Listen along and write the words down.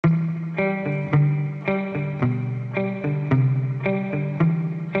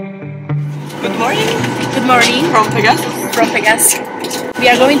Good morning from Pegasus. We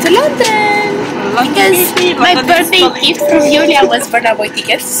are going to London because my birthday gift from Iulia was Burna Boy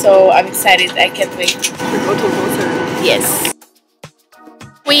tickets, so I'm excited. I can't wait. Yes.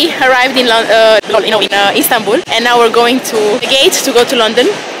 We arrived in Istanbul, and now we're going to the gate to go to London.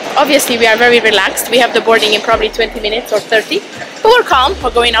 Obviously, we are very relaxed. We have the boarding in probably 20 minutes or 30, but we're calm.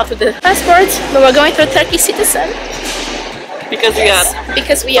 We're going out with the passport, but we're going to a Turkish citizen.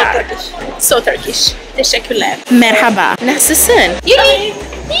 Because we are so Turkish. Teşekkürler. Merhaba. Nasılsın?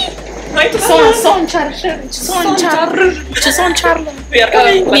 Son charlı. We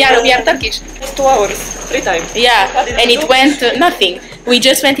are Turkish. 2 hours, 3 times. Yeah, and it went nothing. We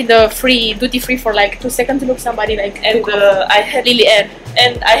just went in the duty free for like 2 seconds to look somebody like. And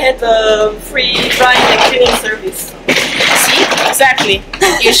I had free drying and cleaning service. See, exactly.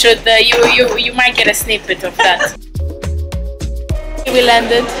 You should. You might get a snippet of that. We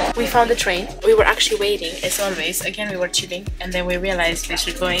landed, we found the train. We were actually waiting, as always. Again, we were chilling, and then we realized we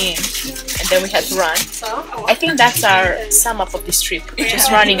should go in, and then we had to run. I think that's our sum up of this trip.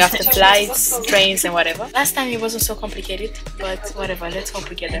 Just running after flights, trains, and whatever. Last time it wasn't so complicated, but whatever, let's hope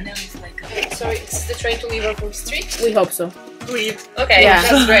we get there. So this is the train to Liverpool Street? We hope so. Okay, yeah.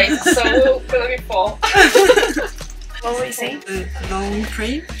 That's great. So we'll be full. What were you saying? Long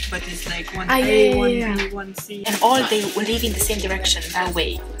train, but it's like one A, one B, one C. And all they will leave in the same direction, that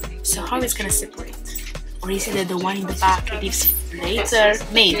way. So how is gonna separate? Or is it that the one in the back leaves later?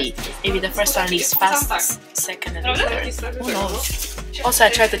 Maybe. Maybe the first one leaves fast, second and third. Who knows? Also, I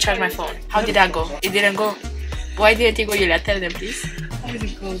tried to charge my phone. How did that go? It didn't go. Why didn't it go, Iulia? Tell them, please. How did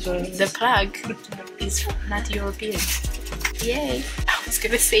it go? The plug is not European. Yay! I was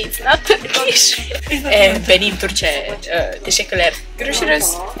gonna say it's not Turkish. Benim Türkçe. Teşekkürler.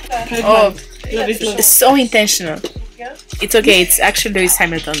 Görüşürüz. Oh, it's so intentional. It's okay. It's actually Lewis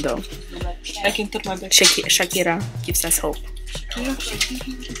Hamilton though. I can turn my back. Shakira gives us hope.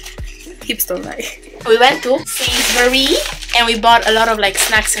 Hips don't lie. We went to Sainsbury and we bought a lot of like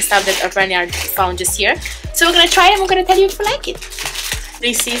snacks and stuff that our Bernard found just here. So we're gonna try it and we're gonna tell you if we like it.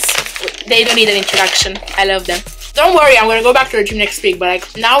 This is. They don't need an introduction. I love them. Don't worry, I'm gonna go back to the gym next week, but like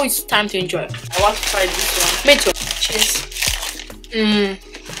now it's time to enjoy. I want to try this one. Me too. Cheers.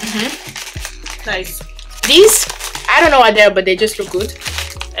 Nice. These, I don't know what they're, but they just look good.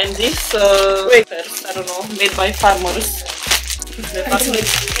 And this, I don't know, made by farmers.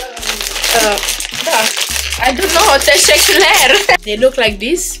 I don't know, teşekkürler. They look like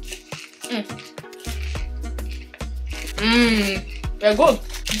this. They're good.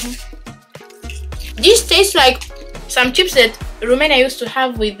 This tastes like some chips that Romania used to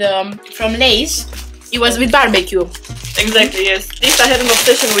have with from Lay's. It was with barbecue. Exactly, yes. This I had an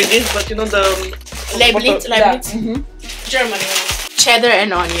obsession with this, but you know the Leibniz. Germany. Cheddar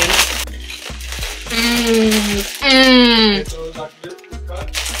and onion.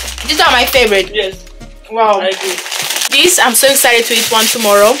 These are my favorite. Yes. Wow. I agree. This, I'm so excited to eat one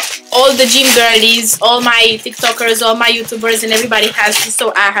tomorrow. All the gym girlies, all my TikTokers, all my YouTubers, and everybody has this,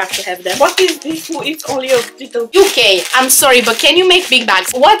 so I have to have them. What is this? Who eats only a little? UK, I'm sorry, but can you make big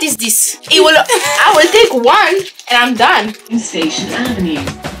bags? What is this? I will take one and I'm done. Station Avenue.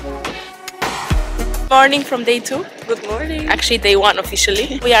 Morning from day 2. Good morning. Actually day 1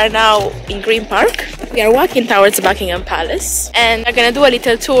 officially. We are now in Green Park. We are walking towards Buckingham Palace and we're gonna do a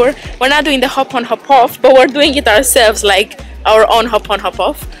little tour. We're not doing the hop on hop off, but we're doing it ourselves, like our own hop on hop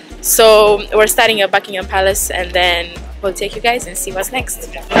off. So we're starting at Buckingham Palace and then we'll take you guys and see what's next.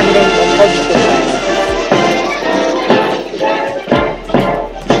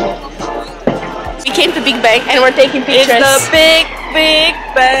 We came to Big Bang and we're taking pictures. It's the Big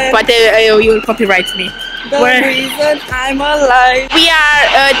Bang. But you will copyright me. The reason I'm alive. We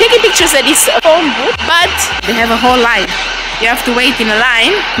are taking pictures at this phone booth, but they have a whole line. You have to wait in a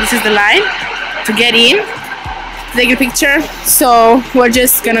line. This is the line to get in, to take a picture. So we're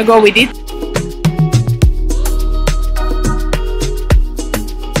just gonna go with it.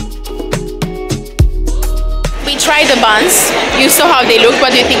 We tried the buns. You saw how they look.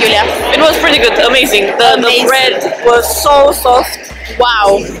 What do you think, Iulia? It was pretty good. Amazing. The bread was so soft.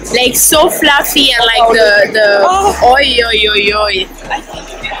 Wow, like so fluffy and like the oi.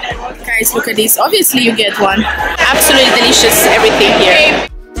 Guys, look at this. Obviously you get one. Absolutely delicious, everything here.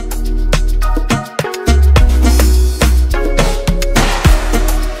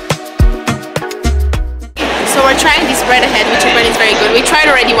 So we're trying this bread ahead, which bread is very good. We tried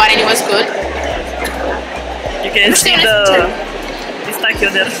already one and it was good. You can see the pistachio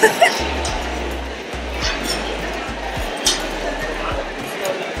there.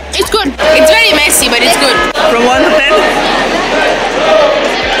 It's good. It's very messy, but it's good. From 1 to 10?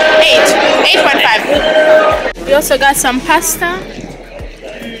 8.5. We also got some pasta.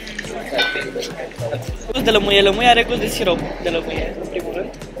 Gust de lămâie, lămâie are gust de sirop de lămâie, în primul rând.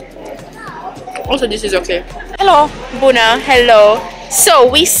 Also, this is okay. Hello, Buna. Hello. So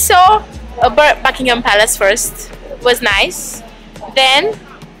we saw Buckingham Palace first. It was nice. Then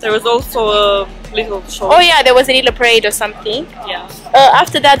there was also a little show. Oh yeah, there was a little parade or something. Yeah.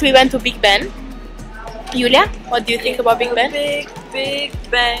 After that, we went to Big Ben. Iulia, what do you think about Big Ben? Big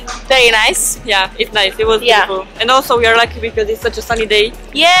Ben. Very nice. Yeah, it's nice. It was beautiful. And also we are lucky because it's such a sunny day.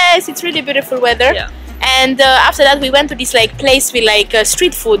 Yes, it's really beautiful weather. Yeah. And after that, we went to this like place with like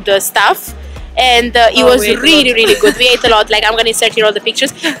street food stuff. And it was really good. We ate a lot. Like, I'm gonna insert here all the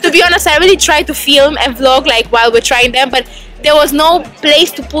pictures. To be honest, I really tried to film and vlog like while we're trying them, but there was no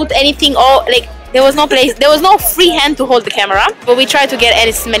place to put anything. Or like there was no free hand to hold the camera. But we tried to get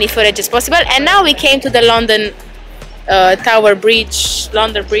as many footage as possible. And now we came to the London Tower Bridge,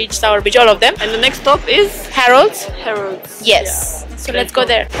 Tower Bridge, all of them. And the next stop is Harrods. Yes. Yeah. So let's go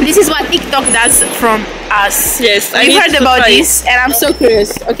there. This is what TikTok does from us. Yes, we heard about this, and I'm so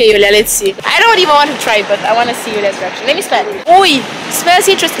curious. Okay, Iulia, let's see. I don't even want to try, but I want to see Iulia's reaction. Let me smell. Oh, it smells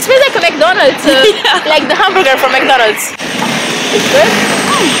interesting. It smells like a McDonald's, like the hamburger from McDonald's. It's good.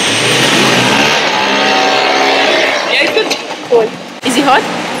 Yeah, it's good. Cool. Is it hot?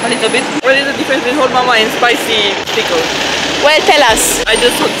 A little bit. What is the difference between hot mama and spicy pickles? Well, tell us. I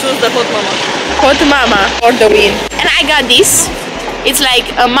just choose the hot mama. Hot mama for the win. And I got this. It's like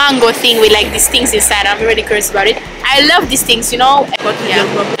a mango thing with like these things inside. I'm really curious about it. I love these things, you know. Yeah,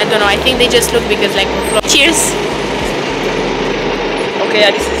 I don't know. I think they just look because like. Cheers. Okay, yeah,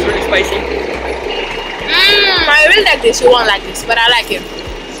 this is really spicy. I really like this. You won't like this, but I like it.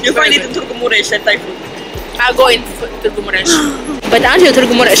 You find it in Târgu Mureș at Thai food. I'll go in Târgu Mureș. But aren't you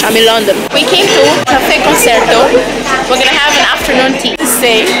Târgu Mureș? I'm in London. We came to Cafe Concerto. We're gonna have an afternoon tea.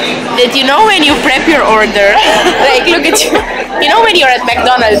 Say that you know when you prep your order, like look at you. You know when you're at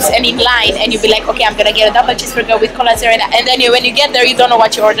McDonald's and in line and you'll be like, okay, I'm gonna get a double cheeseburger with cola zero, and then when you get there, you don't know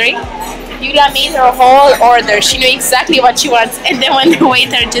what you're ordering. Iulia made her whole order. She knew exactly what she wants, and then when the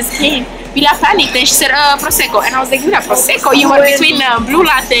waiter just came, Iulia panicked and she said, Prosecco. And I was like, Iulia, Prosecco? You were between blue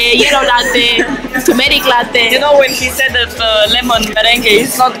latte, yellow latte, turmeric latte. You know, when he said that lemon merengue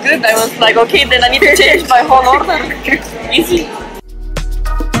is not good, I was like, okay, then I need to change my whole order. Easy.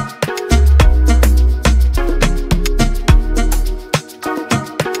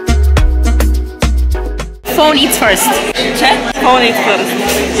 Phone eats first. Phone eats first.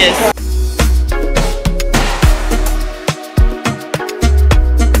 Yes.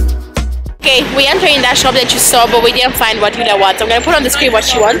 Okay, we entered in that shop that you saw, but we didn't find what Iulia wants. I'm gonna put on the screen what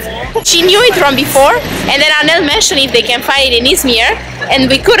she wants. She knew it from before, and then Arnel mentioned if they can find it in Izmir, and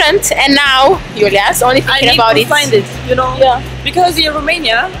we couldn't, and now Iulia's only thinking about it. I need to find it, you know? Yeah. Because in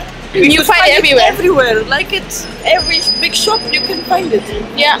Romania, you find it everywhere. Everywhere. Like it's every big shop you can find it.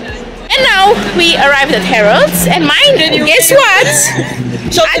 Yeah. And now we arrived at Harrods, and mind you, guess what?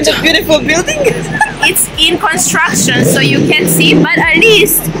 Shop in the beautiful building. It's in construction, so you can't see, but at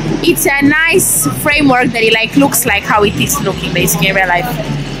least it's a nice framework that it like looks like how it is looking basically in real life.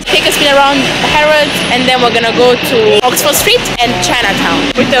 Take a spin around Harrods, and then we're gonna go to Oxford Street and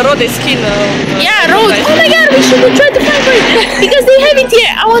Chinatown. With the road skin. Yeah, road. Oh my god, we should try to find it because they have it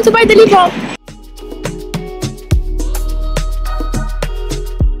here. I want to buy the lip balm.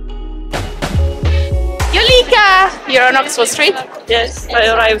 You're on Oxford Street? Yes, I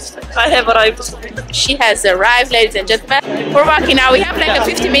have arrived. She has arrived, ladies and gentlemen. We're walking now. We have like a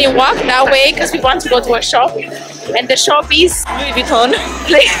 50-minute walk that way because we want to go to a shop. And the shop is Louis Vuitton.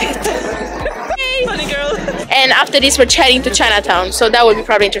 Hey. Funny girl. And after this, we're chatting to Chinatown. So that will be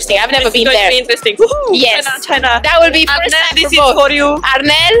probably interesting. I've never been there. It's interesting. Yes. China. That will be first Arnel, time this for is both. for you.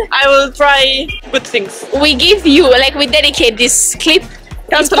 Arnel, I will try good things. we give you, like we dedicate this clip.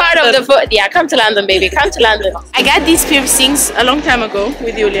 It's part of the yeah, come to London, baby. Come to London. I got these piercings a long time ago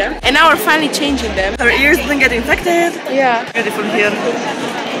with Iulia, and now we're finally changing them. Her ears didn't get infected. Yeah. Beautiful here.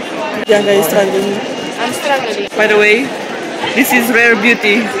 Bianca is struggling. I'm struggling. By the way, this is Rare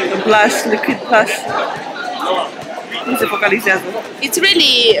Beauty, the blush, liquid blush. Nu se focalizează. It's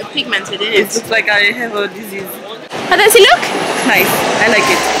really pigmented, isn't it? It looks like I have a disease. How does it look? Nice. I like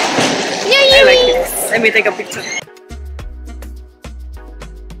it. Yeah, I like it. Let me take a picture.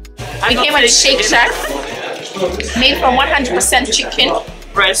 We came at Shake Shack, made from 100% chicken.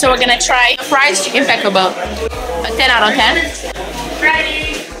 Right. So we're gonna try fried chicken impeccable. A 10 out of 10.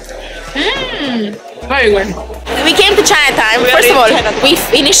 Very good. We came to Chinatown. First of all, we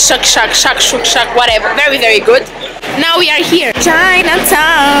finished shuk, whatever. Very, very good. Now we are here.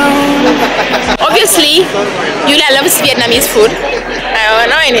 Chinatown. Obviously, Iulia loves Vietnamese food.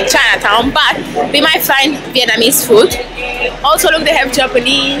 not in Chinatown, but we might find Vietnamese food. Also, look, they have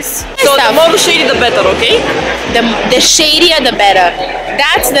Japanese So stuff. the more shady the better, okay? The shadier the better.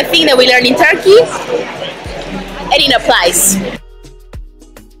 That's the thing that we learn in Turkey, and it applies.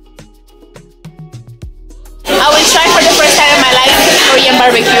 I will try for the first time in my life Korean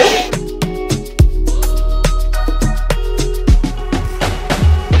barbecue.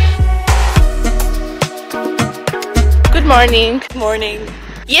 Good morning. Good morning.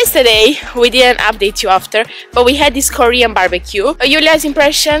 Yesterday we didn't update you after, but we had this Korean barbecue. Iulia's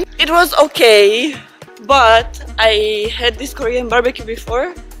impression? It was okay, but I had this Korean barbecue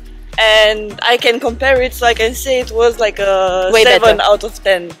before and I can compare it, so I can say it was like a Way 7 better. out of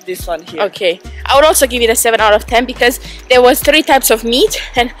 10, this one here. Okay, I would also give it a 7 out of 10 because there was 3 types of meat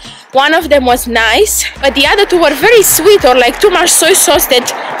and one of them was nice, but the other 2 were very sweet or like too much soy sauce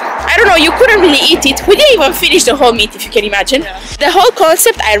that I don't know, you couldn't really eat it. We didn't even finish the whole meat, if you can imagine. Yeah. The whole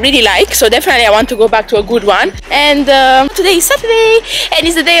concept I really like, so definitely I want to go back to a good one. And today is Saturday and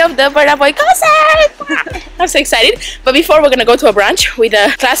it's the day of the Burna Boy concert. I'm so excited. But before, we're gonna go to a brunch with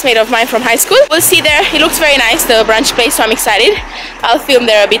a classmate of mine from high school. We'll see there. It looks very nice, the brunch place, so I'm excited. I'll film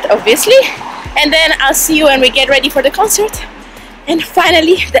there a bit, obviously. And then I'll see you when we get ready for the concert. And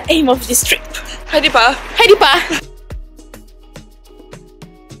finally, the aim of this trip. Hadi pa. Hadi pa!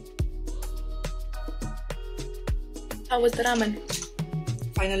 How was the ramen?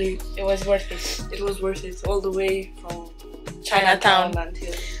 Finally, It was worth it. it was worth it all the way from Chinatown.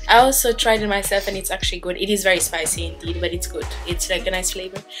 until... I also tried it myself and it's actually good. It is very spicy indeed, but it's good. It's like a nice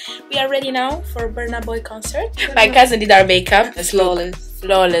flavor. We are ready now for Burna Boy concert. My cousin did our makeup. It's Flawless.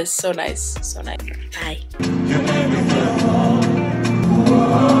 flawless. So nice. So nice. Bye.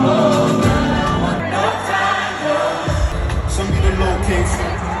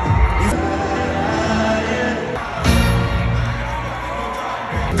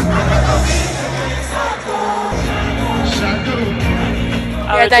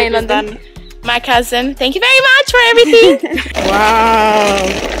 Our We are done in trip is London. done. My cousin. Thank you very much for everything.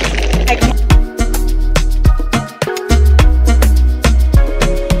 Wow.